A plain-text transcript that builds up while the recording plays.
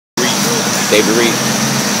David Reed.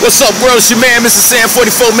 What's up, world? It's your man,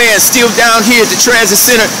 MrSan44Man, still down here at the Transit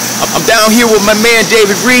Center. I'm down here with my man,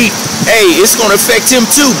 David Reed. Hey, it's going to affect him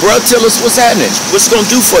too, bro. Tell us what's happening. What's it going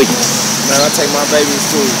to do for you? Man, I take my baby to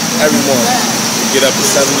school every morning. Get up at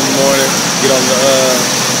 7 in the morning, get on the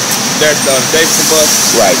Davidson bus.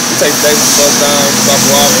 Right. We take the Davidson bus down, drop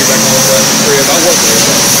her off, get back on the bus, crib. I work there.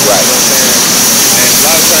 Right. You know what I'm saying? And a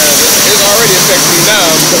lot of times, it's already affecting me now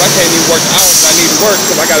because I can't even work the hours I need to work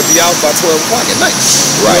because I got to be out by 12 o'clock at night.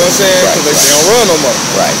 Right. You know what I'm saying? Because they don't run no more.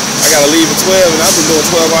 Right. I got to leave at 12, and I've been doing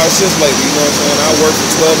 12-hour shifts lately. You know what I'm saying? I work from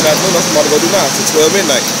 12 in the afternoon. That's what I'm about to go do now, to 12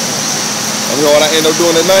 midnight. And you know what I end up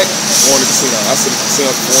doing at night? Going to casino. I sit at the casino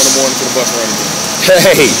from 4 in the morning to the bus run again.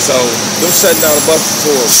 Hey. So, them shutting down the bus is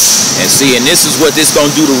horrible. And see, and this is what this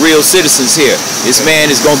gonna do to real citizens here. This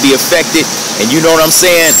man is gonna be affected, and you know what I'm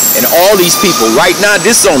saying? And all these people, right now,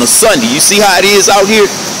 this is on a Sunday. You see how it is out here?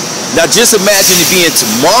 Now just imagine it being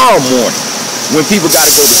tomorrow morning when people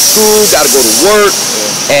gotta go to school, gotta go to work,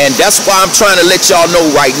 and that's why I'm trying to let y'all know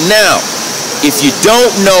right now. If you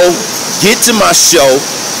don't know, get to my show.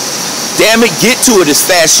 Damn it, get to it as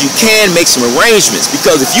fast as you can, make some arrangements.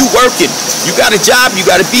 Because if you working, you got a job, you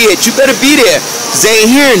got to be at, you better be there. Because they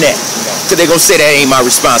ain't hearing that. Because they going to say that ain't my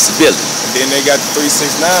responsibility. And then they got the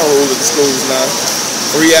 369 rule at the schools now.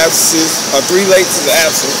 3 absences, 3 late to the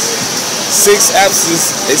absence. 6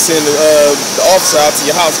 absences, they send the officer out to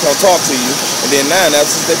your house to come talk to you. And then 9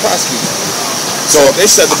 absences, they prosecute. So if they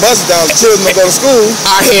shut the buses down, the children don't go to school.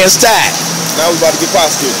 Our hands tied. Now we about to get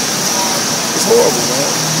prosecuted. It's horrible,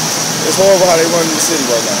 man. It's horrible how they run in the city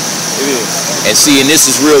right now. It is. And see, and this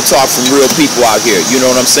is real talk from real people out here. You know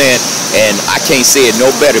what I'm saying? And I can't say it no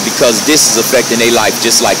better because this is affecting their life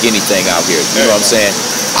just like anything out here. You know what I'm saying?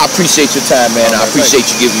 I appreciate your time, man. I appreciate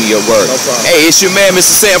you giving me your word. No problem. Hey, it's your man,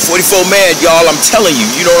 MrSan44Man, y'all. I'm telling you,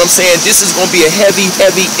 you know what I'm saying? This is going to be a heavy,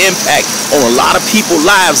 heavy impact on a lot of people's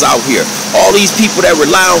lives out here. All these people that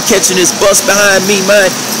rely on catching this bus behind me, man,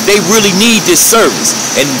 they really need this service.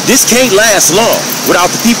 And this can't last long without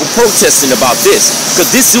the people protesting about this. Because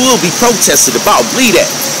this will be protested about. Believe that.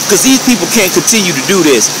 Because these people can't continue to do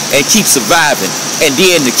this and keep surviving. And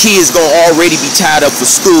then the kids going to already be tied up for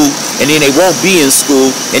school. And then they won't be in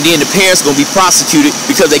school. And then the parents going to be prosecuted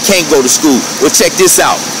because they can't go to school. Well, check this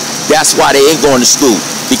out. That's why they ain't going to school.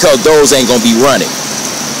 Because those ain't going to be running.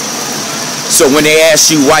 So when they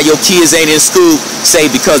ask you why your kids ain't in school,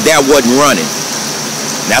 say because that wasn't running.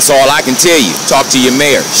 That's all I can tell you. Talk to your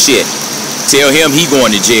mayor. Shit. Tell him he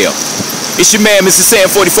going to jail. It's your man,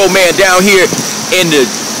 MrSan44Man, down here in the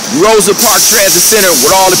Rosa Park Transit Center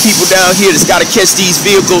with all the people down here that's got to catch these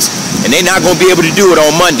vehicles, and they're not going to be able to do it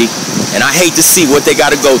on Monday. And I hate to see what they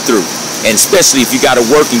got to go through. And especially if you got to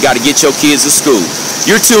work and got to get your kids to school.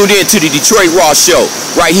 You're tuned in to the Detroit Raw Show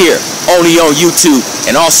right here, only on YouTube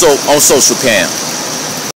and also on Social Cam.